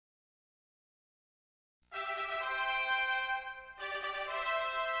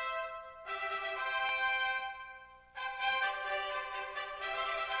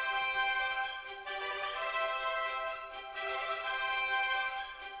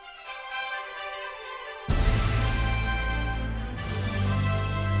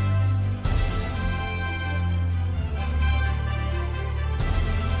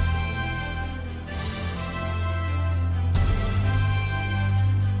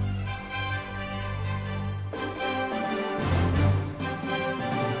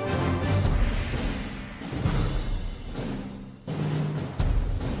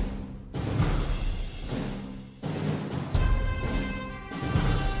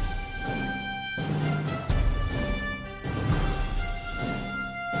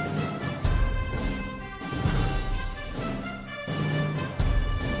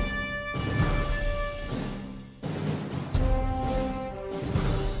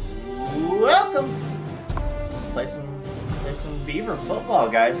play some Beaver football,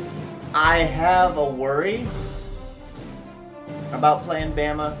 guys. I have a worry about playing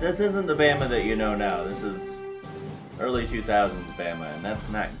Bama. This isn't the Bama that you know now. This is early 2000s Bama, and that's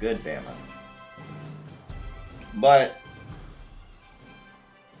not good Bama. But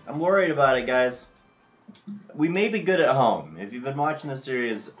I'm worried about it, guys. We may be good at home. If you've been watching the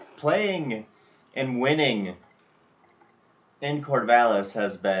series, playing and winning in Corvallis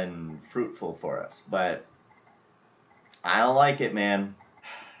has been fruitful for us, but I don't like it, man.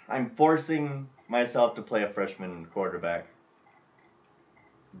 I'm forcing myself to play a freshman quarterback.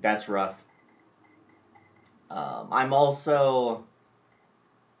 That's rough. I'm also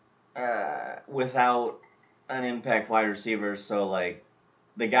without an impact wide receiver, so like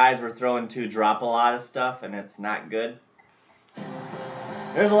the guys we're throwing to drop a lot of stuff, and it's not good.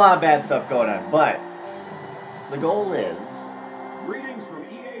 There's a lot of bad stuff going on, but the goal is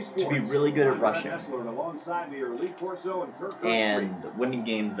to be really good at rushing and winning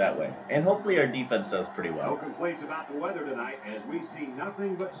games that way. And hopefully our defense does pretty well. No complaints about the weather tonight as we see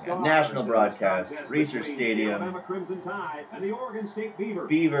nothing but stars. National broadcast, Research Stadium, BAMA Crimson Tide and the Oregon State Beavers.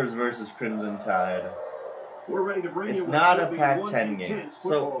 Beavers versus Crimson Tide. We're ready to bring It's not a Pac-10 game,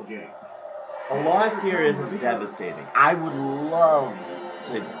 so a loss here isn't devastating. I would love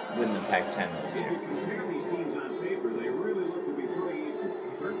to win the Pac-10 this year.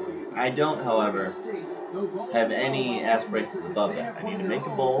 I don't, however, have any aspirations above that. I need to make a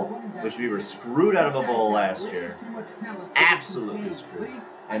bowl, which we were screwed out of a bowl last year. Absolutely screwed.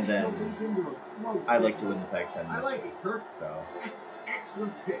 And then I'd like to win the Pac-10 this year. So.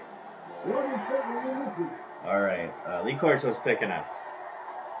 Alright, Lee Corso's picking us.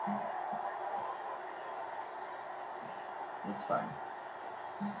 That's fine.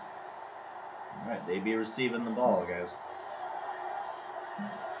 Alright, they be receiving the ball, guys.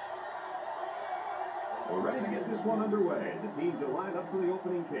 We're ready to get this one underway as the teams are lined up for the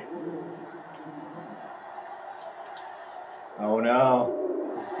opening kick. Oh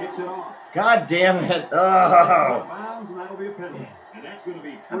no. Kicks it off. God damn it. Oh. And that'll be a penalty. And that's going to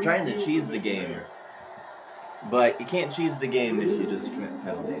be I'm trying to cheese the game. But you can't cheese the game if you just commit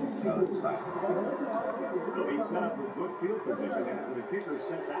penalties, so it's fine. They'll be set up with good field position after the kicker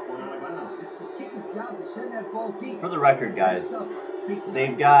sent that one out of bounds. It's the kicker's job to send that ball deep. For the record, guys,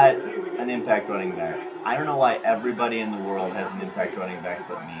 they've got an impact running back. I don't know why everybody in the world has an impact running back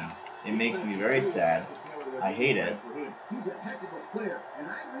but me. It makes me very sad. I hate it. He's a heck of a player, and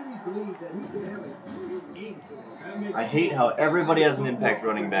I really believe that he could have a huge game for him. I hate how everybody has an impact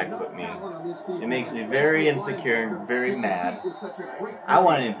running back but me. It makes me very insecure and very mad. I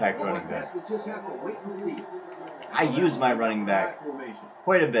want an impact running back. I use my running back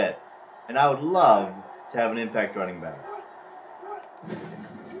quite a bit, and I would love to have an impact running back.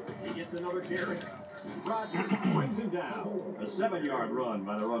 He gets another carry. Rodgers brings him down. A 7-yard run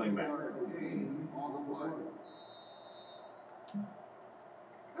by the running back.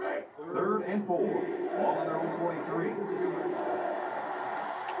 Third and 4. Ball on their own 43. The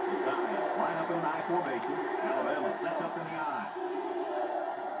Tide line up in an I formation. Alabama sets up in the I.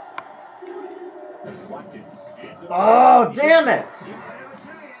 Oh, damn it!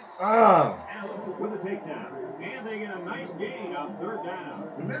 Oh. With a takedown. And they get a nice gain on third down.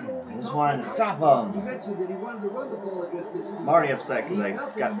 I just wanted to stop him. I'm already upset because I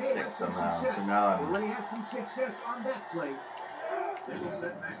got sick somehow. So now I'm... They had some success on that play. Single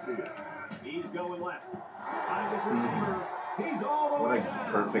set backfield. He's going left. Finds his receiver. He's all the way down. What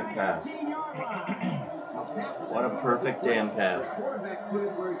a perfect pass. What a perfect damn pass. The quarterback put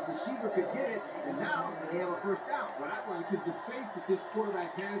it where his receiver could get it, and now they have a first down. What I like is the faith that this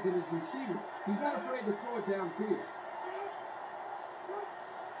quarterback has in his receiver. He's not afraid to throw it downfield.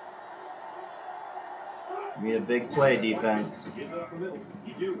 Give me a big play, defense.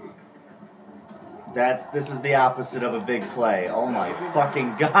 This is the opposite of a big play. Oh my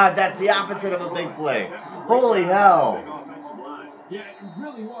fucking god, that's the opposite of a big play. Holy hell. Yeah, it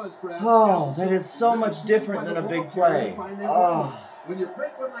really was, Brad. Oh, that is so much different than a big play. Oh. When you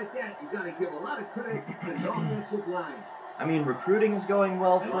break one like that, you got to give a lot of credit to the offensive line. I mean, recruiting is going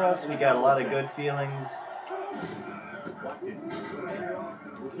well for us. We got a lot of good feelings.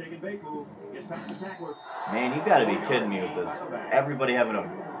 Man, you got to be kidding me with this. Everybody having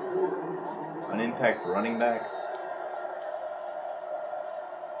an impact running back.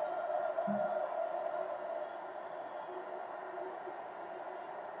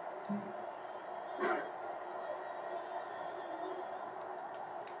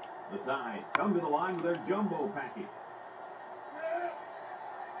 The Tide come to the line with their jumbo package.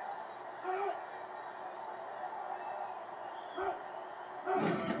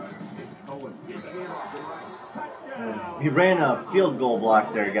 He ran a field goal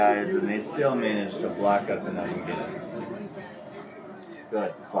block there, guys, and they still managed to block us enough and get it.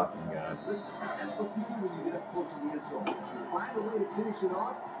 Good fucking God. Listen, that's what you do when you get up close to the end zone. You find a way to finish it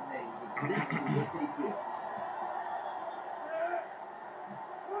off, and that is exactly what they did.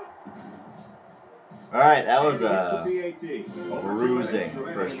 All right, that was a bruising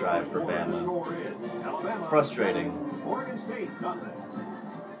first drive for Bama. Frustrating. Oregon State, nothing.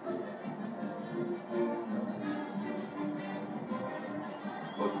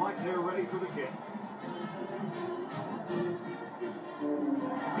 Looks like they're ready for the kick.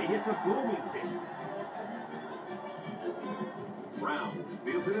 He hits a booming kick. Brown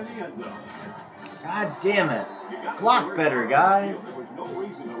fields it in the end zone. God damn it. Block better, guys. There was no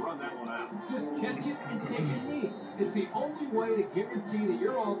reason to run that one out. Just catch it and take a knee. It's the only way to guarantee that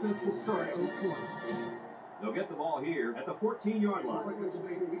your offense will start at 0 point. They'll get the ball here at the 14-yard line.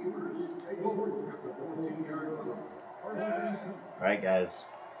 All right, guys.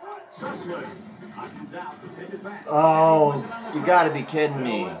 Sussman options out to send it back. Oh, you got to be kidding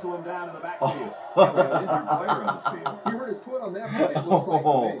me. Wrestle him down in the Oh. backfield. We have an injured player on the field. You hurt his foot on that play, it looks like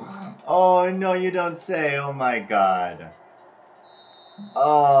to me. Oh, no, you don't say. Oh, my God.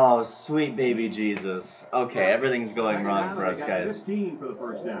 Oh, sweet baby Jesus. Okay, everything's going Second wrong down, for they us, got guys. 15 for the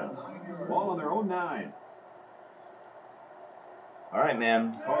first down. Ball on their own 9. All right,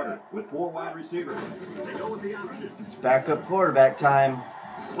 man. Carter with 4 wide receivers. They go with the option. It's backup quarterback time.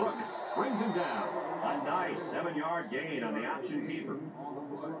 Brooks brings him down. A nice 7-yard gain on the option keeper.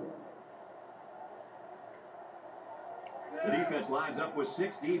 The defense lines up with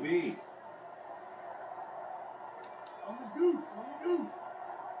 6 DBs.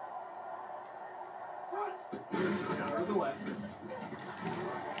 Counter to the left.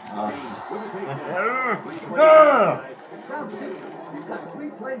 With a takedown. It sounds simple. You've got 3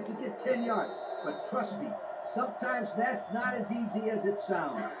 plays to get 10 yards. But trust me, sometimes that's not as easy as it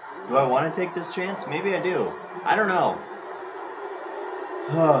sounds. Do I want to take this chance? Maybe I do. I don't know.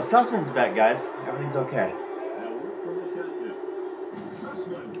 Oh, Sussman's back, guys. Everything's okay.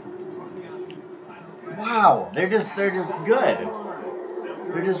 Wow, they're just good.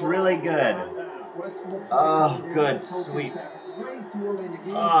 They're just really good. Oh, good, sweet.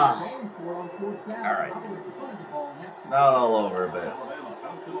 Alright. It's not all over, but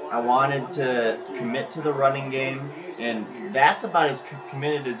I wanted to commit to the running game, and that's about as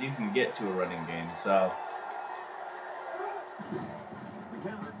committed as you can get to a running game, so.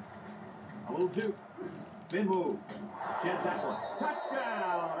 A little juke. Spin move. Chance that one.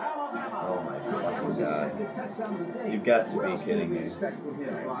 Touchdown, Alabama. Oh my God. Touchdown of the day. You've got to What be else kidding can we me. expect from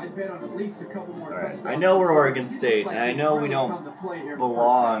him? Well, I'd bet on at least a couple more Alright, touchdowns. I know we're Oregon State, and I know we don't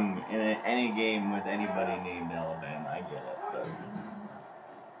belong in any game with anybody named Alabama. I get it, but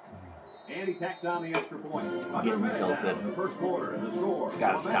And he tacks on the extra point. Getting Under a minute tilted. now in the first quarter, and the score.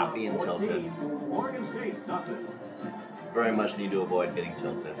 Gotta stop Alabama, being 14, tilted. Oregon State, nothing. very much need to avoid getting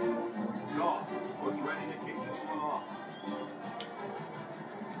tilted. Goff looks ready to kick this one off.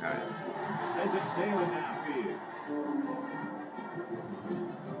 Alright. Sends it sailing downfield.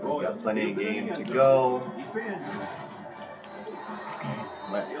 We've got plenty of game to go. He spins.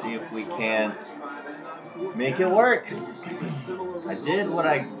 Let's see if we can make it work. I did what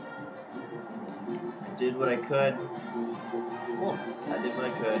I could. Oh, I did what I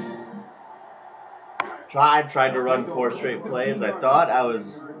could. Tried to run 4 straight plays. I thought I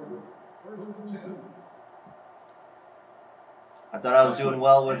was doing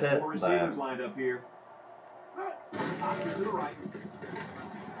well with it, Four but receivers lined up here. Option to the right.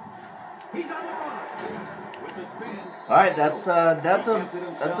 He's on the run. With the spin. all right, that's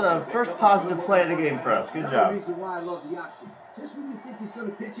a first positive play of the game for us. Good Another job. reason why I love the option. Just when you think he's going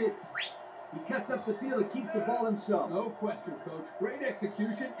to pitch it, he cuts up the field and keeps the ball himself. No question, Coach. Great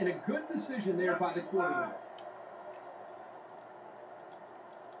execution and a good decision there by the quarterback.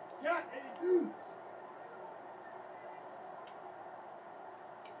 Yeah, 82.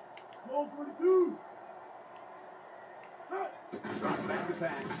 Ball 42. Drops back to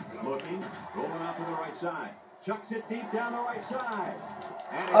pass. Looking. Rolling out to the right side. Chucks it deep down the right side.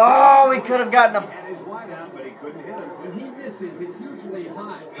 And Oh, we could have gotten he had his wide out, but he couldn't hit it. When he misses, it's usually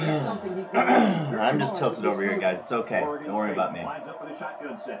high. That's something he's been working very I'm just hard tilted with over here, this guys. It's okay. Oregon Don't worry State about me. lines up in a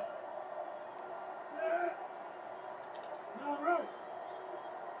shotgun set.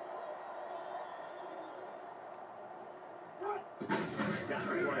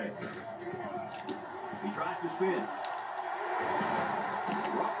 Counter play. He tries to spin.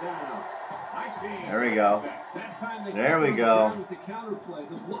 Drop down. Nice game. There we go. That time they There we came go. down with the counter play.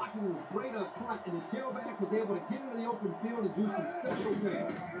 The blocking was great up front, and the tailback was able to get into the open field and do some special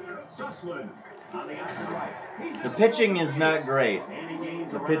things. Sussman on the outside right. The pitching is not great.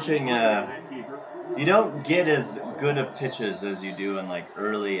 The pitching, you don't get as good of pitches as you do in like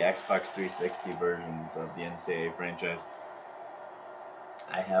early Xbox 360 versions of the NCAA franchise.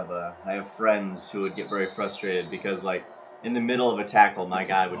 I have friends who would get very frustrated because like in the middle of a tackle, my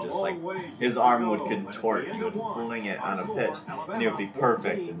guy would just like, his arm would contort, he would fling it on a pitch, and it would be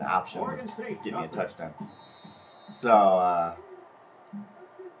perfect, and the option would get me a touchdown. So,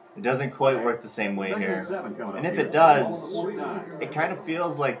 it doesn't quite work the same way here. And if it does, it kind of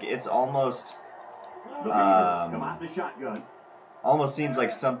feels like it's almost, almost seems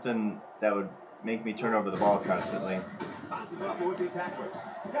like something that would make me turn over the ball constantly.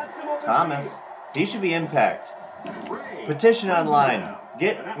 Thomas, he should be impact. Petition online.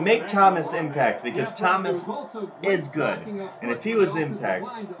 Make Thomas impact because Thomas is good. And if he was impact,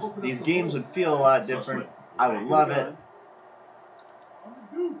 these games would feel a lot different. I would love it.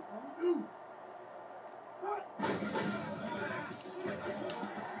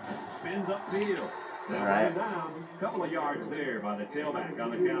 Spins upfield. All right. Down. Couple of yards there by the tailback on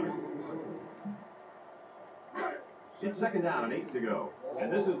the counter. It's second down and 8 to go.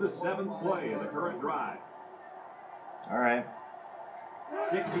 And this is the 7th play of the current drive. All right.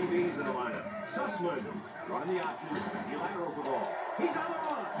 6 DBs in the lineup. Sussman running the option. He laterals the ball. He's on the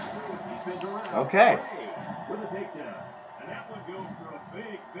run. He spins around. Okay. With a takedown. And that one goes for a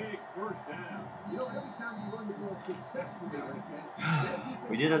big first down. You know, every time you run the ball successfully like that,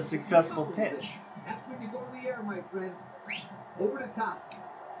 We did a successful pitch. That's when you go to the air, my friend. Over the top.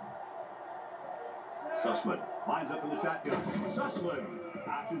 Sussman lines up in the shotgun. Sussman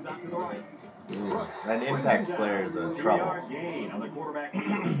options out to the right. That impact player is a trouble. Gain on the quarterback.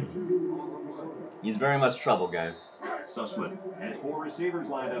 He's very much trouble, guys. Sussman has 4 receivers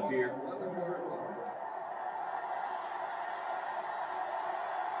lined up here.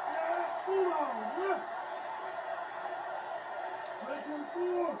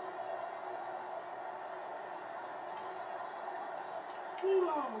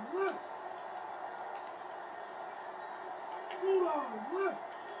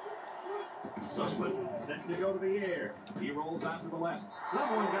 Sussman sets to go to the air. He rolls out to the left.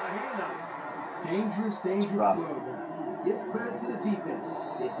 Someone got a hand on him. Dangerous throw. Give credit to the defense.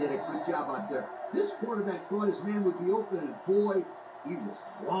 They did a good job out there. This quarterback thought his man would be open, and boy, he was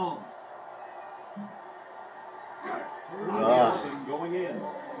wrong. Going in.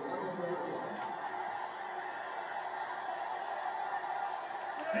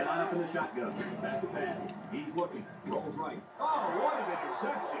 They line up in the shotgun. Back to pass. He's looking. Rolls right. Oh, what an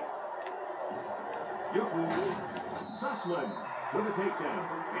interception. Sussman with a takedown.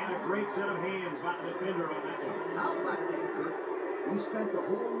 And a great set of hands by the defender on that one. How about that, Kurt? We spent the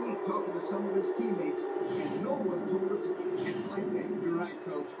whole week talking to some of his teammates, and no one told us it could catch like that. You're right,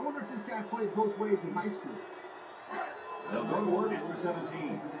 Coach. I wonder if this guy played both ways in high school. They'll go forward after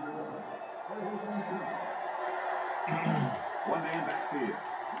 17. One man backfield.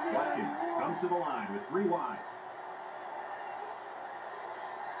 Watkins comes to the line with 3 wide.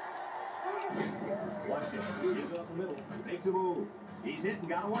 Watkins gets it up the middle. Makes a move. He's hit and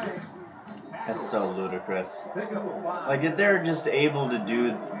got away. That's so ludicrous. Pick up a 5. Like, if they're just able to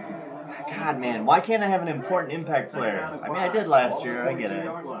do... God, man, why can't I have an important impact player? I mean, I did last year, I get it.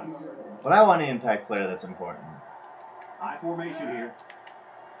 But I want an impact player that's important. High formation here.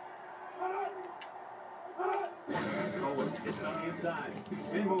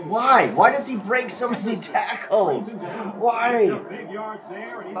 Why? Why does he break so many tackles? Why?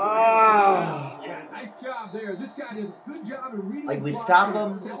 Yeah, nice job there. This guy does a good job in reading. Like, we stop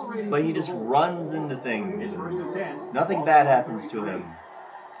him, but he just runs into things. Nothing bad happens to him.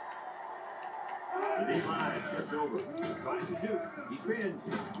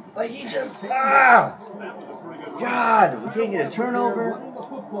 Like, he just... God, we can't get a turnover.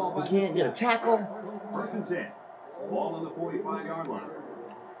 We can't get a tackle. 1st and 10. Ball on the 45-yard line.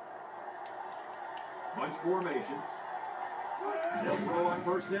 Bunch formation. They'll throw on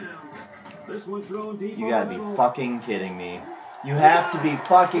 1st down. This one's thrown deep. You gotta be fucking kidding me. You have to be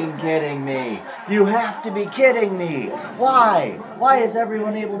fucking kidding me. You have to be kidding me. Why? Why is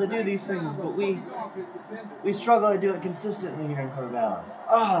everyone able to do these things, but we struggle to do it consistently here in Corvallis?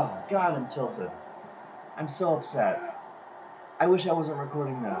 Oh, God, I'm tilted. I'm so upset. I wish I wasn't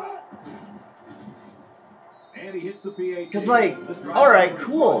recording this. And he hits the PAT. Because, like, alright,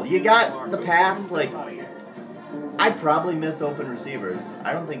 cool. You got the pass. Like, I probably miss open receivers.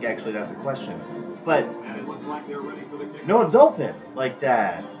 I don't think actually that's a question. But no one's open like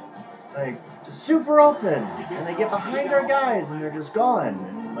that. Like, just super open. And they get behind our guys and they're just gone.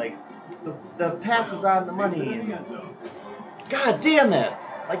 And, like, the pass is on the money. And, God damn it.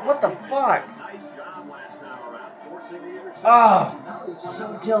 Like, what the fuck? Nice job last time around, forcing the interception. Oh,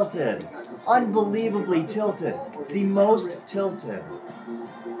 so tilted. Unbelievably tilted. The most tilted.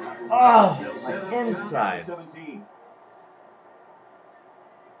 Oh, my insides. 17.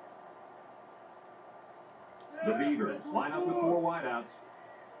 The Beavers line up with 4 wideouts.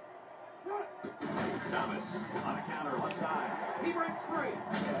 Thomas on a counter left side. He breaks free.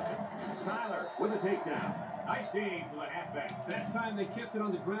 Tyler with a takedown. Nice game for the halfback. That time they kept it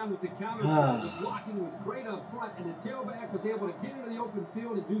on the ground with the counter. The blocking was great up front, and the tailback was able to get into the open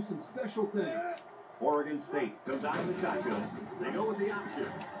field and do some special things. Oregon State comes out of the shotgun. They go with the option.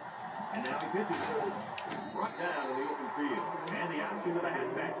 And now he pitches it. Brought down in the open field. And the option to the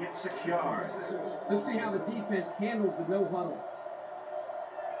halfback gets 6 yards. Let's see how the defense handles the no huddle.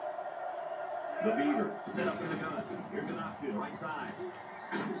 The Beaver set up in the gun. Here's an option right side.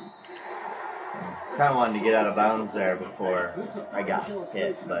 Kind of wanted to get out of bounds there before I got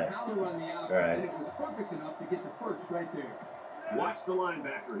hit, but alright. It was perfect enough to get the first right there. Watch the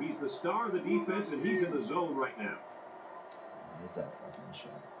linebacker. He's the star of the defense, and he's in the zone right now. What is that fucking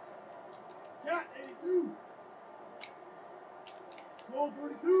shit? Got 82. Goal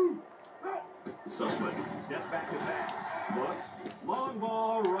 42. Sussman steps back to back. Looks. Long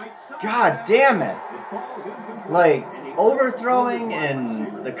ball right side. God damn it! The ball's incomplete. Like, overthrowing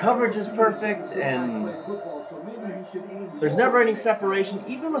and the coverage is perfect and there's never any separation,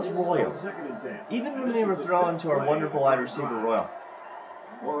 even with Royal. Even when we were throwing to our wonderful wide receiver Royal.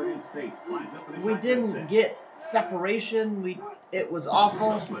 Oregon State lines up in the We shotgun didn't set. get separation. It was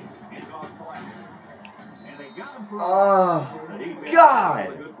awful. Sussman hands off collapse. And they got him for Oh, the defense God.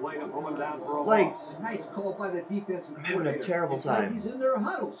 with a good play to pull him down for a Like, loss. Nice call by the defensive I'm having a coordinator. terrible It's like time. he's in their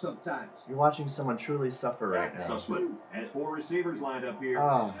huddle sometimes. You're watching someone truly suffer right now. Sussman has 4 receivers lined up here.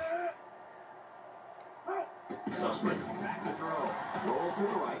 Oh, Sussman back to throw. Rolls to the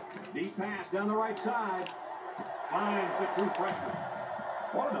right. Deep pass down the right side. Finds the true freshman.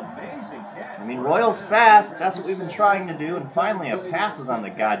 What an amazing catch. I mean, Royal's fast. That's what we've been trying to do. And finally, a pass was on the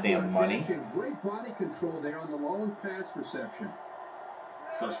goddamn money. Great body control there on the long pass reception.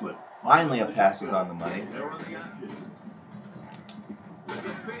 Sussman. Finally, a pass was on the money. They're on the option. With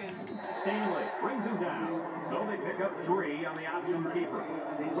the spin, Stanley brings him down. So they pick up 3 on the option keeper.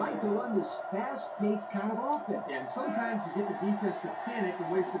 They like to run this fast-paced kind of offense. And sometimes you get the defense to panic and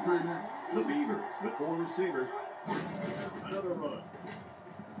waste the timeout. The Beaver with 4 receivers. Another run.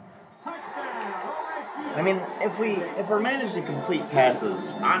 Touchdown! I mean, if we're managed to complete passes,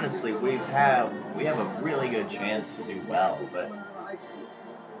 honestly, we have a really good chance to do well. But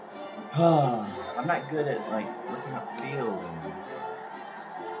I'm not good at like looking upfield and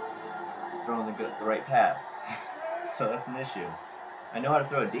throwing the right pass. So that's an issue. I know how to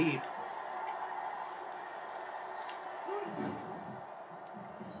throw it deep.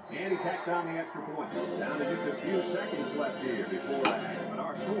 And he tacks on the extra point. Down to just a few seconds left here before that. But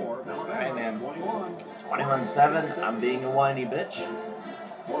our score, Alright, man. 21. 21-7. I'm being a whiny bitch.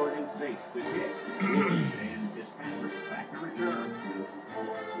 Oregon State to kick. And Fitzpatrick back to return.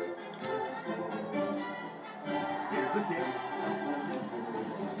 Here's the kick.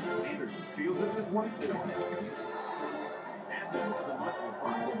 Anderson fields it at the 22. Passing wasn't much of a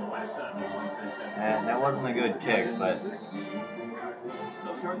problem the last time they won this. That wasn't a good kick, but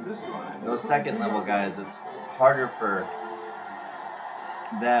They'll start this drive. those second level guys, it's harder for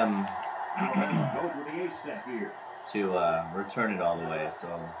them Goes with the ace set here. to return it all the way. So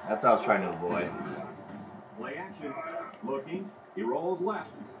that's what I was trying to avoid. Play action. Looking. He rolls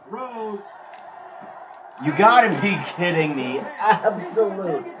left. Throws. You gotta be kidding me.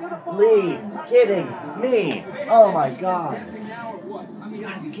 Absolutely kidding me. Oh my God. You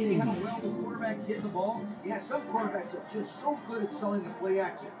gotta be kidding me. Yeah, some quarterbacks are just so good at selling the play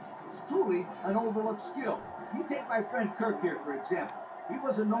action. It's truly an overlooked skill. You take my friend Kirk here, for example. He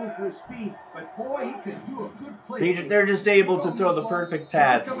wasn't known for his speed, but boy, he could do a good play. They're just able to throw the perfect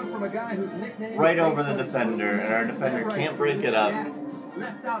pass right over the defender, and our defender can't break it up.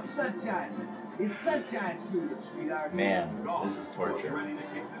 Left out sunshine. It's sunshine scooter, sweetheart. Man, this is torture. Ready to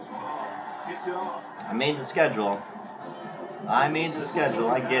kick this one off. Gets it off. I made the schedule.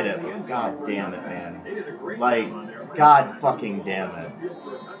 I get it, but god damn it, man. Like, god fucking damn it.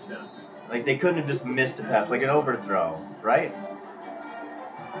 Like, they couldn't have just missed a pass, like an overthrow, right?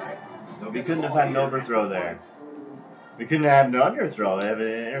 We couldn't have had an overthrow there. We couldn't have had an underthrow. They have an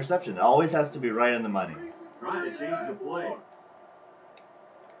interception. It always has to be right on the money. Trying to change the play.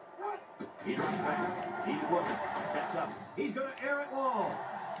 He runs back. He's looking. Steps up. He's going to air it long.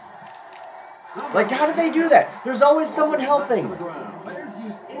 Like, how do they do that? There's always someone helping. Players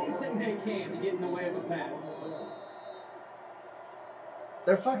use anything they can to get in the way of a pass.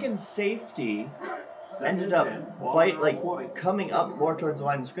 their fucking safety ended up coming up more towards the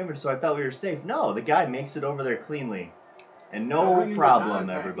line of scrimmage, so I thought we were safe. No, the guy makes it over there cleanly. And no problem,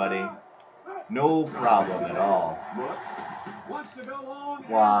 everybody. No problem at all.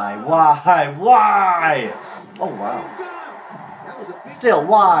 Why? Oh, wow. Still,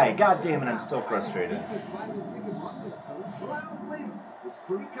 why? God damn it, I'm still frustrated.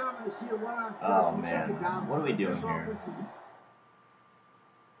 Oh, man. What are we doing here?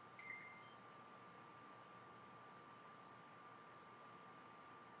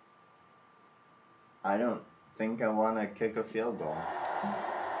 I don't think I want to kick a field goal.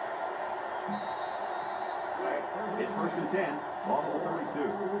 It's 1st and 10. Ball at the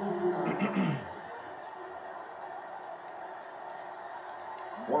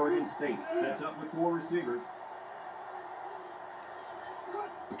 32. Oregon State sets up with 4 receivers.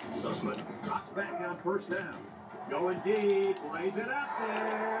 Sussman drops back on 1st down. Going deep, lays it out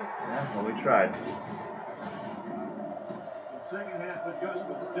there. Yeah, well, we tried. Some second half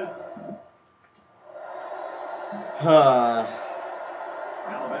adjustments done.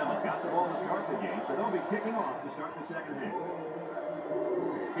 Alabama got the ball to start the game, so they'll be kicking off to start the second half.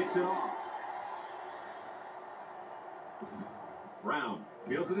 Kicks it off. Brown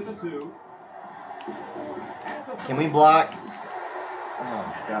fields it at the 2. Can we block?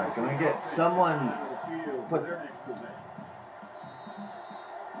 Oh, God. Can we get someone put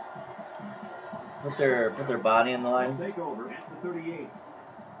their body in the line? Take over at the 38.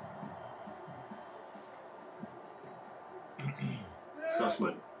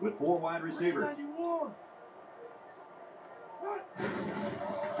 Sussman with 4 wide receivers.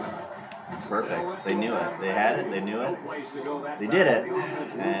 Perfect. They knew it. They had it. They knew it. They did it.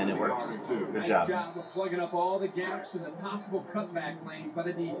 And it works. Good job. Nice job of plugging up all the gaps and the possible cutback lanes by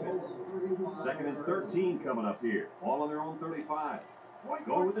the defense. 2nd and 13 coming up here. All on their own 35.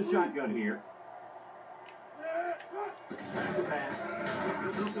 Going with the shotgun here. Back to back.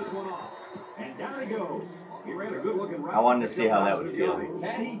 This one off. And down he goes. He ran a good looking route. I wanted to see how that would feel.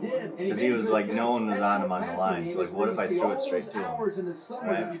 And he did. Because he was like, no one was on him on the line. So like, what if I threw it straight to him? Hours in the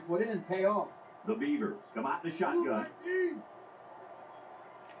summer that you put in pay off. The Beavers come out in the shotgun.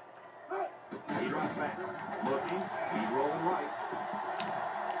 He drops back. Looking. He's rolling right.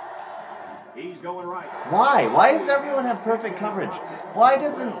 He's going right. Why? Why does everyone have perfect coverage? Why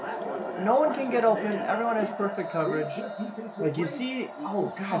doesn't... No one can get open. Everyone has perfect coverage. Like, you see...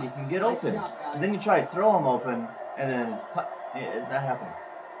 Oh, God, you can get open. And then you try to throw them open, and then it's not happening.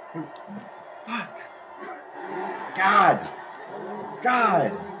 Fuck.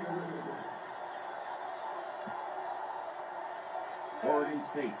 God. Oregon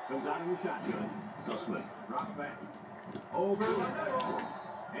State comes out in the shotgun. Sussman drops back. Over the middle.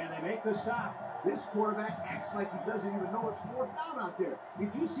 And they make the stop. This quarterback acts like he doesn't even know it's 4th down out there.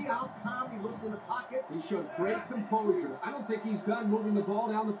 Did you see how calm he looked in the pocket? He showed great composure. I don't think he's done moving the ball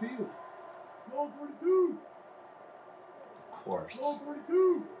down the field. Ball 42. Of course. Ball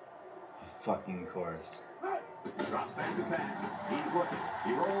 42. Fucking course. Drops back to pass. He's looking.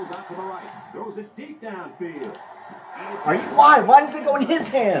 He rolls out to the right. Throws it deep downfield. Why? Why does it go in his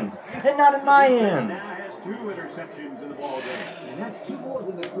hands and not in my hands? Now has 2 interceptions in the ball game. And that's 2 more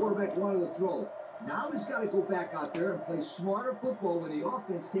than the quarterback wanted to throw. Now he's got to go back out there and play smarter football when the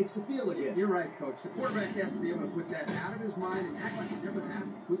offense takes the field again. You're right, Coach. The quarterback has to be able to put that out of his mind and act like it never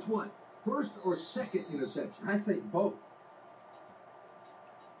happened. Which one? 1st or 2nd interception? I say both.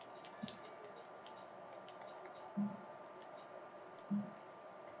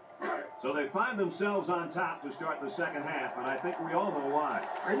 So they find themselves on top to start the second half, and I think we all know why.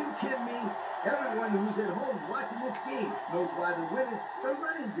 Are you kidding me? Everyone who's at home watching this game knows why they're winning the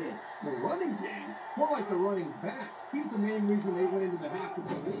running game. The running game? More like the running back. He's the main reason they went into the half with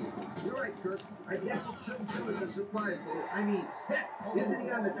the lead. You're right, Kirk. I guess it shouldn't come as a surprise, though. I mean, heck, isn't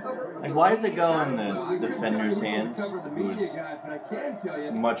he on the cover? Like, why does it go in the defender's hands? Who's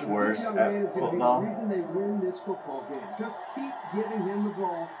much worse at football? The reason they win this football game. Just keep giving him the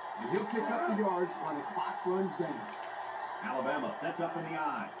ball, and he'll pick up the yards while the clock runs down. Alabama sets up in the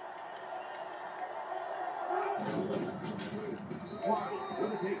eye.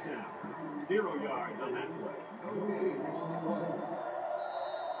 With a takedown. 0 yards on that play.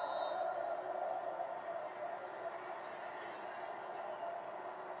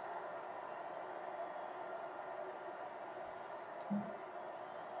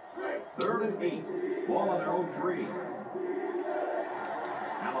 Third and 8. Ball on their own 3.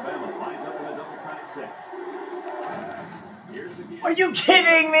 Alabama lines up in a double tight set. Are you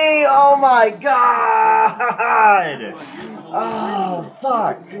kidding me? Oh my God! Oh,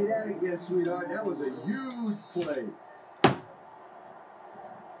 fuck. Say that again, sweetheart. That was a huge play.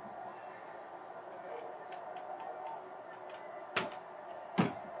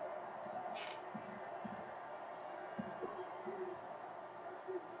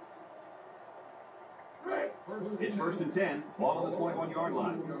 It's 1st and 10. Ball on the 21-yard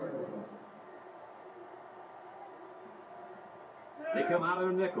line. They come out in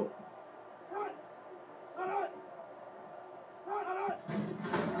a nickel.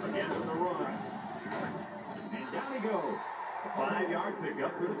 Again with the run. And down he goes. A 5-yard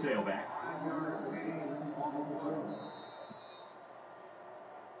pickup for the tailback.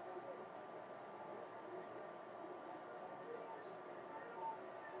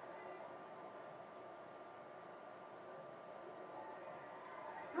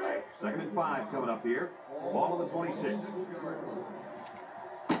 Second and 5 coming up here. Ball on the 26.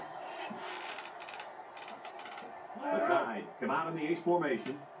 The Tide come out in the ace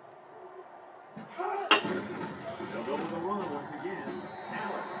formation. They'll go with the run once again.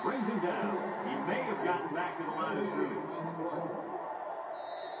 Allen brings him down. He may have gotten back to the line of scrimmage.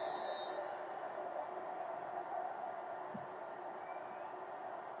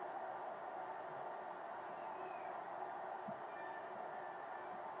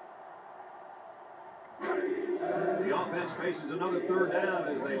 The offense faces another 3rd down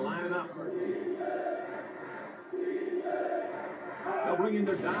as they line it up. They'll bring in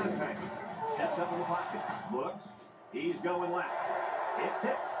their dive package. Steps up in the pocket. Looks. He's going left. It's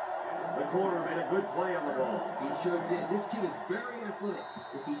tipped. The corner made a good play on the ball. He sure did. This kid is very athletic.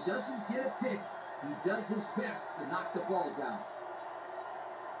 If he doesn't get a pick, he does his best to knock the ball down.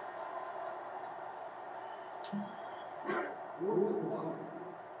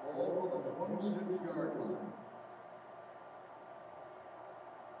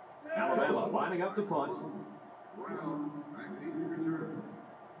 Alabama lining up to punt.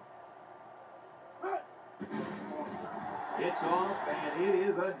 It's off, and it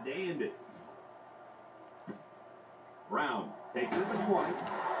is a dandy. Brown takes it to 20.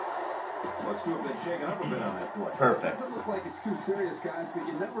 Looks to have been shaken up a bit on that play. Perfect. Doesn't look like it's too serious, guys, but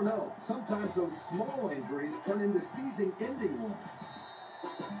you never know. Sometimes those small injuries turn into season-ending ones.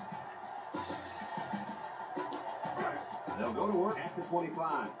 They'll go to work at the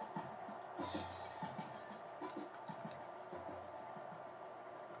 25.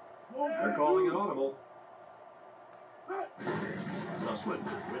 They're calling it audible. Sussman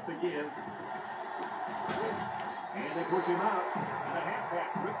with the give. And they push him out. And the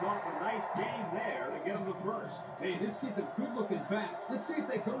halfback ripped off a nice game there to get him the first. Hey, this kid's a good-looking back. Let's see if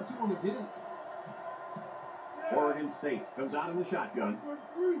they go to him again. Oregon State comes out in the shotgun.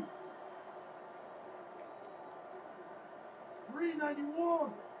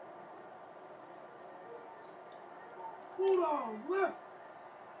 391. Hold on, left.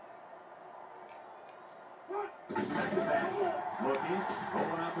 Back to back. Looking.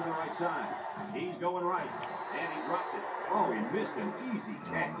 Going out to the right side. He's going right. And he dropped it. Oh, he missed an easy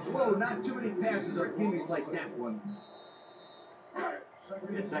catch. Whoa, not too many passes are gimmies like that one.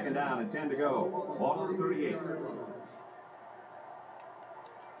 It's 2nd down and 10 to go. Ball on the 38.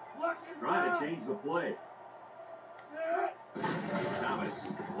 Trying to change the play. Thomas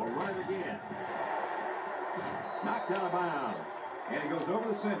will run it again. Knocked out of bounds. And he goes over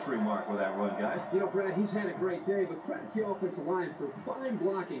the century mark with that run, guys. You know, Brad, he's had a great day, but credit to the offensive line for fine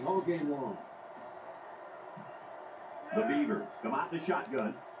blocking all game long. The Beavers come out in the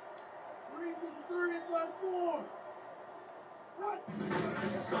shotgun. 3-4.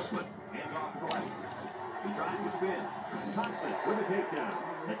 Sussman hands off to the left. He tries to spin. Thompson with a takedown.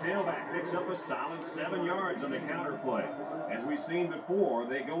 The tailback picks up a solid 7 yards on the counter play. As we've seen before,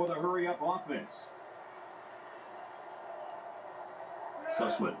 they go with a hurry-up offense.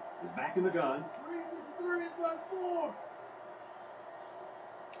 Sussman is back in the gun. 3-4.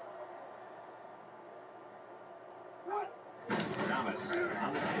 Thomas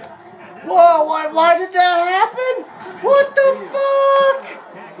on the tip. Whoa, why did that happen? What the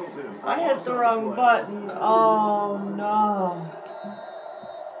fuck? Tackles him. I hit the wrong button. Oh, no.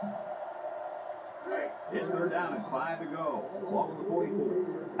 It's 3rd down and 5 to go. Ball on the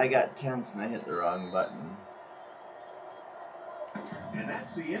 44. I got tense and I hit the wrong button. And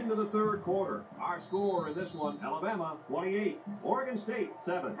that's the end of the 3rd quarter. Our score in this one, Alabama 28, Oregon State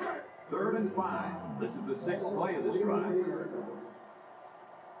 7. 3rd and 5. This is the 6th play of this drive.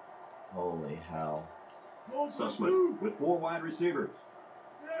 Holy hell. Sussman with 4 wide receivers.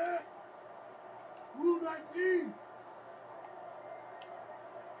 Blue 19.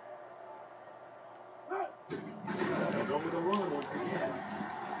 They'll go with the run once again.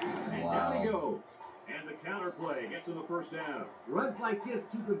 And down he goes. And the counter play gets him the 1st down. Runs like this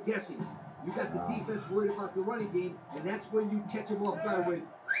keep him guessing. You got the defense worried about the running game, and that's when you catch him off guard with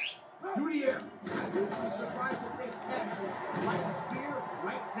through the air. I wouldn't be surprised if they catch him right here,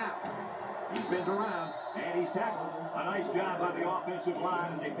 right now. He spins around, and he's tackled. A nice job by the offensive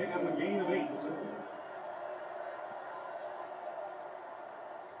line, and they pick up a gain of 8.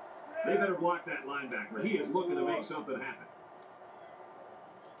 They better block that linebacker. He is looking to make something happen.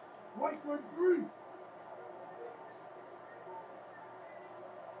 White run 3.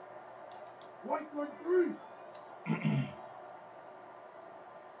 White run 3.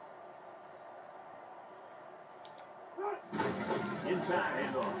 Inside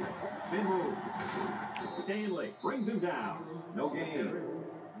handoff. Spin move. Stanley brings him down. No gain.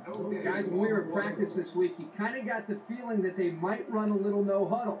 Guys, when we were at practice this week, you kind of got the feeling that they might run a little no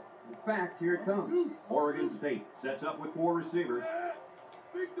huddle. In fact, here it comes. Oregon State sets up with 4 receivers.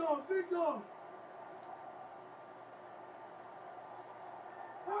 Big dog, big dog.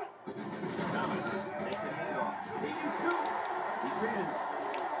 Thomas takes a handoff. He can scoop. He's been.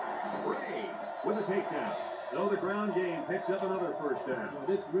 Ray with a takedown. So the ground game picks up another first down. Well,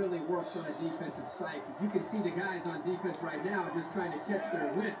 this really works on a defensive psyche. You can see the guys on defense right now just trying to catch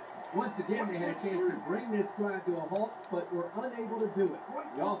their wind. Once again, they had a chance to bring this drive to a halt, but were unable to do it.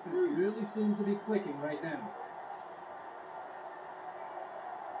 The offense really seems to be clicking right now.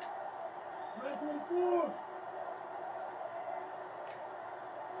 Red 4.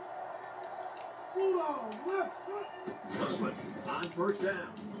 Sussman on first down.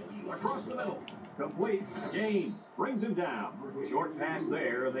 Across the middle. Complete. James brings him down. Short pass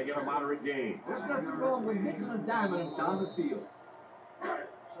there. They get a moderate gain. There's nothing wrong with nickel and diming him down the field.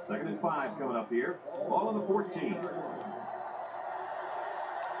 2nd and 5 coming up here. Ball on the 14.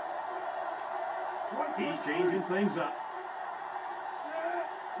 He's changing things up.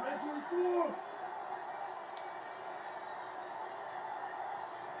 Red 4.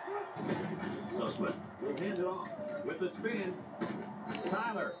 Sussman will hand it off with the spin.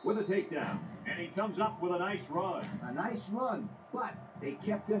 Tyler with a takedown. And he comes up with a nice run. A nice run, but they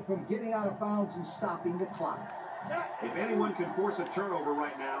kept him from getting out of bounds and stopping the clock. If anyone can force a turnover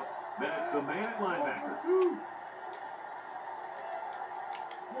right now, then it's the man at linebacker.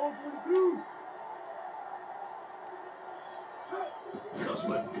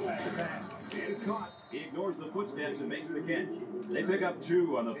 Sussman back to pass. It's caught. He ignores the footsteps and makes the catch. They pick up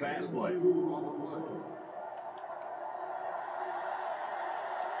 2 on the pass play.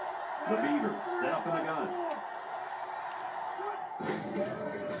 The Beaver set up in the gun.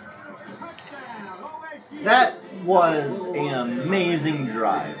 That was an amazing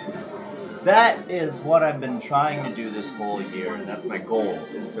drive. That is what I've been trying to do this whole year. That's my goal,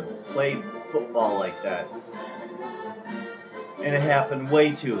 is to play football like that. And it happened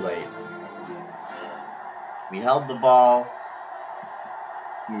way too late. We held the ball.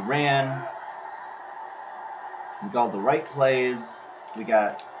 We ran. We called the right plays. We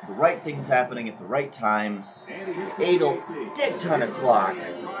got the right things happening at the right time. Ate a dick ton of clock.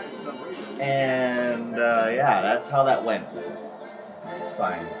 And, yeah, that's how that went. It's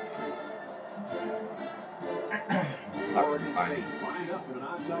fine. It's fucking fine. Lined up in an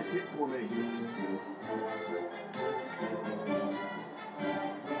onside kick formation.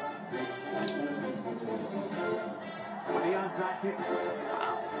 With the onside kick.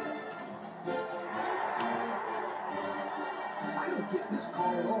 I don't get this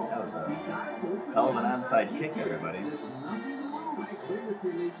call at all. That was a hell of an onside kick, everybody. There's nothing to lose. I agree with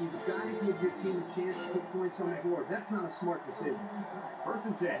you, Lee. You've got to give your team a chance to put points on the board. That's not a smart decision. 1st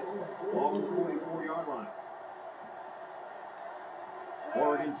and 10. Ball to the 44-yard line.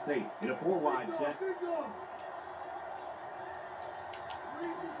 Oregon State in a 4-wide set.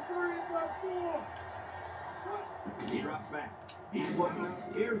 He drops back. He's looking.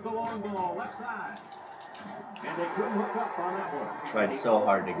 Here's the long ball, left side. And they couldn't hook up on that one. Tried so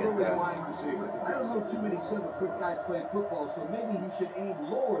hard to get that. I don't know too many 7-foot guys playing football, so maybe he should aim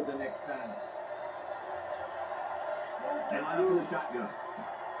lower the next time. They line up in the shotgun.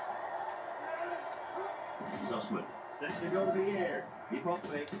 Sussman set to go to the air. He pump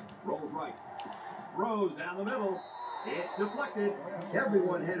fakes, rolls right. Throws down the middle. It's deflected.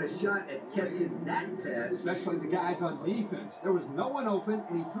 Everyone had a shot at catching that pass. Especially the guys on defense. There was no one open,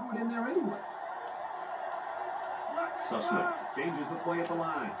 and he threw it in there anyway. Sussman changes the play at the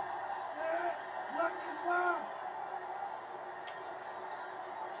line.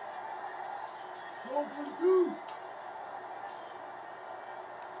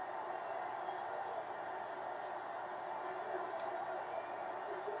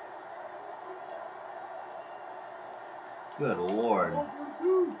 Good Lord.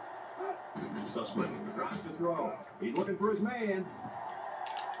 Sussman drops to throw. He's looking for his man.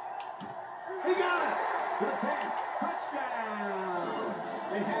 He got it! To the 10. Touchdown!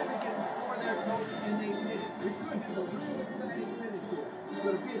 They had to get the score there, coach, and they did. We could have a real exciting finish here.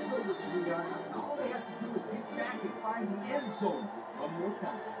 But if it's over, sweetheart, all they have to do is get back and find the end zone one more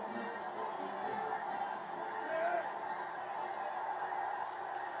time.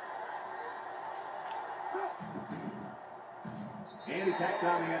 And he tacks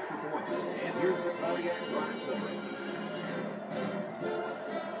on the extra point. And here's the cardiac drive summary.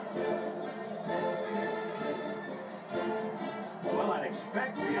 Well, I'd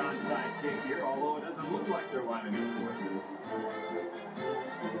expect the onside kick here, although it doesn't look like they're lining up for it.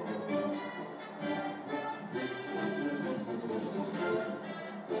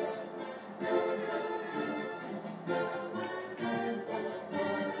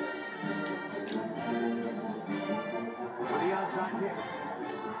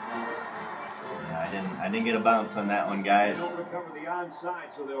 I didn't get a bounce on that one, guys. They don't recover the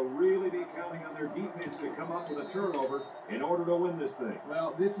onside, so they'll really be counting on their defense to come up with a turnover in order to win this thing.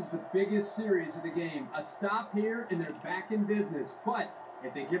 Well, this is the biggest series of the game. A stop here, and they're back in business. But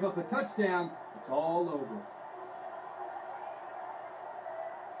if they give up a touchdown, it's all over.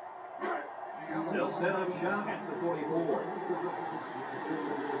 They'll set up shop at the 44.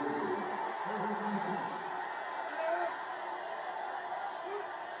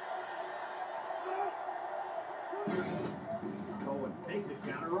 Cohen takes it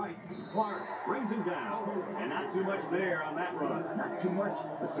counter right. Clark brings him down. And not too much there on that run. Not too much,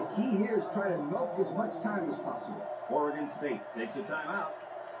 but the key here is try to milk as much time as possible. Oregon State takes a timeout.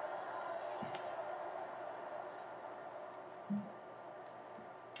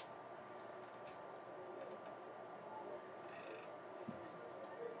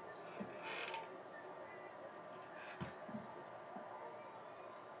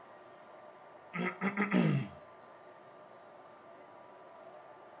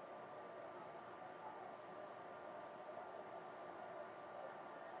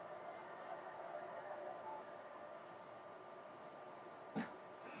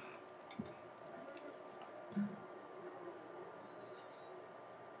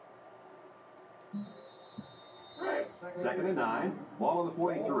 Second and 9. Ball on the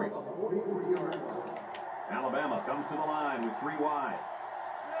 43. Alabama comes to the line with 3 wide.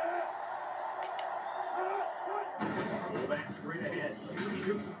 Pull back straight ahead.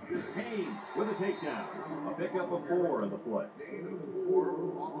 Payne with a takedown. A pickup of 4 on the play.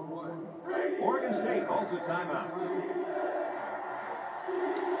 Oregon State calls a timeout.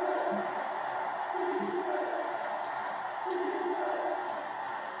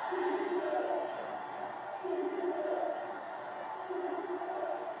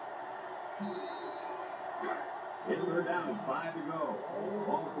 It's third down and 5 to go.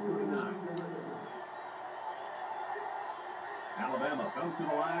 Ball at the 39. Alabama comes to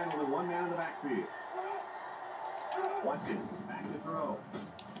the line with a 1 man in the backfield. Watkins back to throw.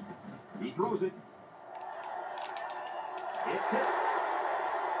 He throws it. It's tipped.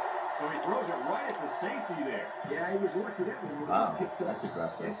 So he throws it right at the safety there. Yeah, he was lucky that one. Wow, that's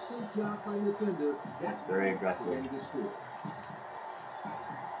aggressive. Excellent job by the defender. That's very aggressive.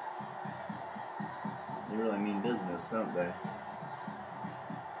 They really mean business, don't they?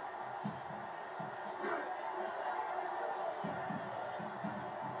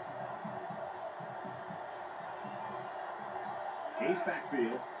 Case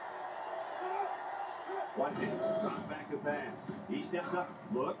backfield. Watkins drops back to pass. He steps up,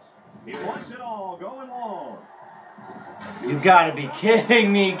 looks. He wants it all, going long. You gotta be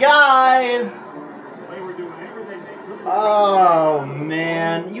kidding me, guys! They were doing everything they could. Oh,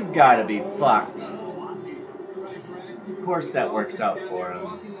 man, you've gotta be fucked. Of course that works out for him.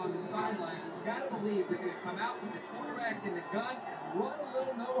 Walking on the sideline, you've got to believe they're going to come out with the quarterback in the gun and run a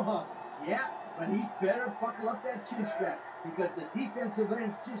little no-huck. Yeah, but he better buckle up that chin strap because the defensive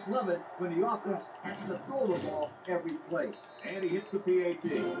ends just love it when the offense has to throw the ball every play. And he hits the PAT.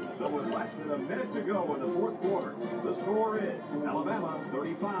 So with less than a minute to go in the fourth quarter, the score is Alabama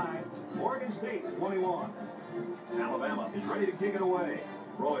 35, Oregon State 21. Alabama is ready to kick it away.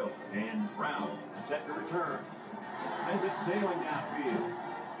 Royal and Brown set to return. Sends it sailing downfield.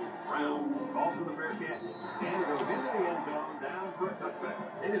 Brown calls for the fair catch. And it goes into the end zone, down for a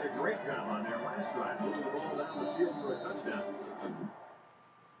touchback. They did a great job on their last drive, moving the ball down the field for a touchdown.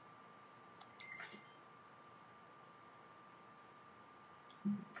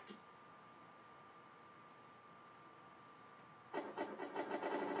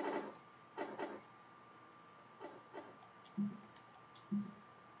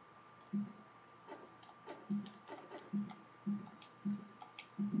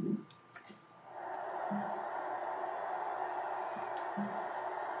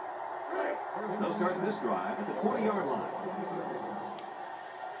 They'll start this drive at the 20-yard line.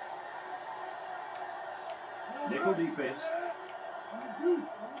 Nickel defense.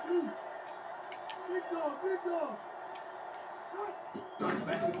 Drops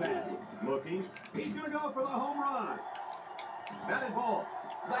back to pass. Looking. He's going to go for the home run. Batted ball.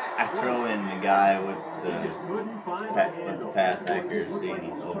 I throw in the guy with He just the couldn't find the with the handle. pass accuracy, and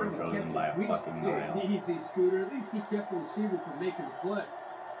he overthrows him by a fucking mile. Easy, Scooter. At least he kept the receiver from making a play.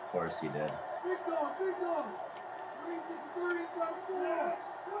 Of course he did.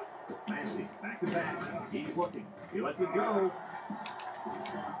 Massey, back to back. He's looking. He lets it go.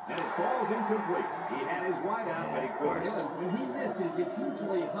 And it falls incomplete. He had his wide out, but he couldn't hit it. When he misses, it's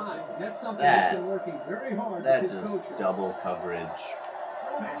usually high. That's something That- he's been working very hard That with his just coach. double coverage.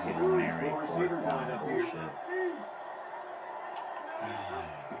 Massey Hail brings Mary, four fourth receivers down lined up here. bullshit.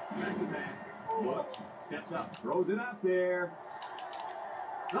 Back to back. Looks, steps up, throws it out there.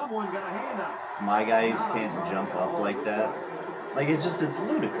 Someone got a hand up. My guys can't jump up like that. Like, it's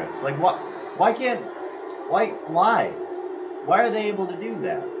ludicrous. Like, what? Why? Why are they able to do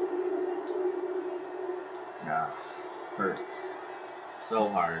that? Ah, hurts. So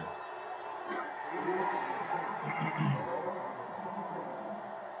hard.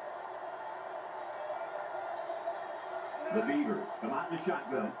 The Beavers come out in the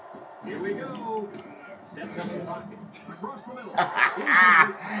shotgun. Here we go. Steps up in the pocket. Across the middle.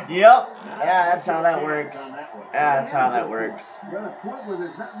 Yep. Yeah, that's how that works. Yeah, that's how that works. You're at a point where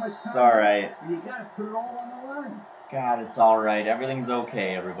there's not much time. It's alright. left, and you got to put it all on the line. God, it's alright. Everything's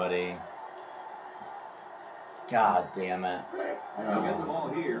okay, everybody. God damn it. They'll get the ball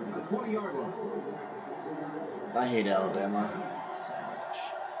here at the 20-yard line. I hate Alabama so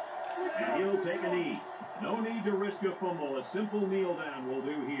much. And he'll take a knee. No need to risk a fumble. A simple kneel down will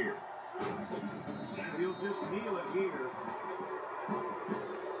do here. And he'll just kneel it here.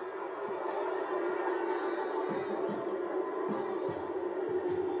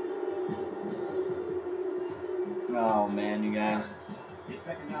 Oh man, you guys. It's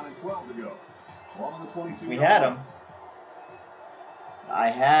second down and 12 to go. Ball on the 22. We had him. I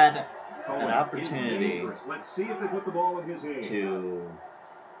had Cohen an is opportunity dangerous. Let's see if they put the ball in his hand. to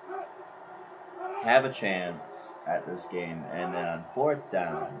have a chance at this game, and then on fourth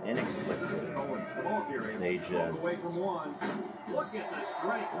down, inexplicably, Cohen, the ball carrier, they goes away just, from one. Look at the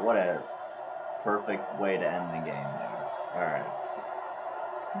strength. what a perfect way to end the game there. Alright.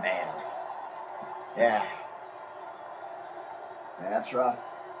 Man. Yeah. That's rough.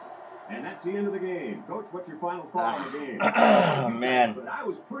 And that's the end of the game. Coach, what's your final thought on the game? Man. But I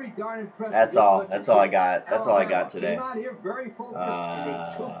was pretty darn impressed. That's with all. what That's you all I did. got. That's all I got Alabama today. Came out here very focused, and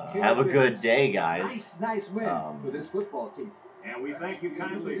they took care Have a of good business. day, guys. Nice win for this football team. And we thank you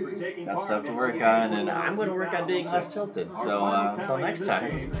kindly for taking Got part stuff to in work NCAA on, and I'm going to work on being less tilted. Our So final until tally next in this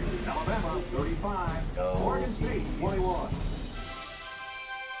time. game, Alabama 35, Go Oregon State 21.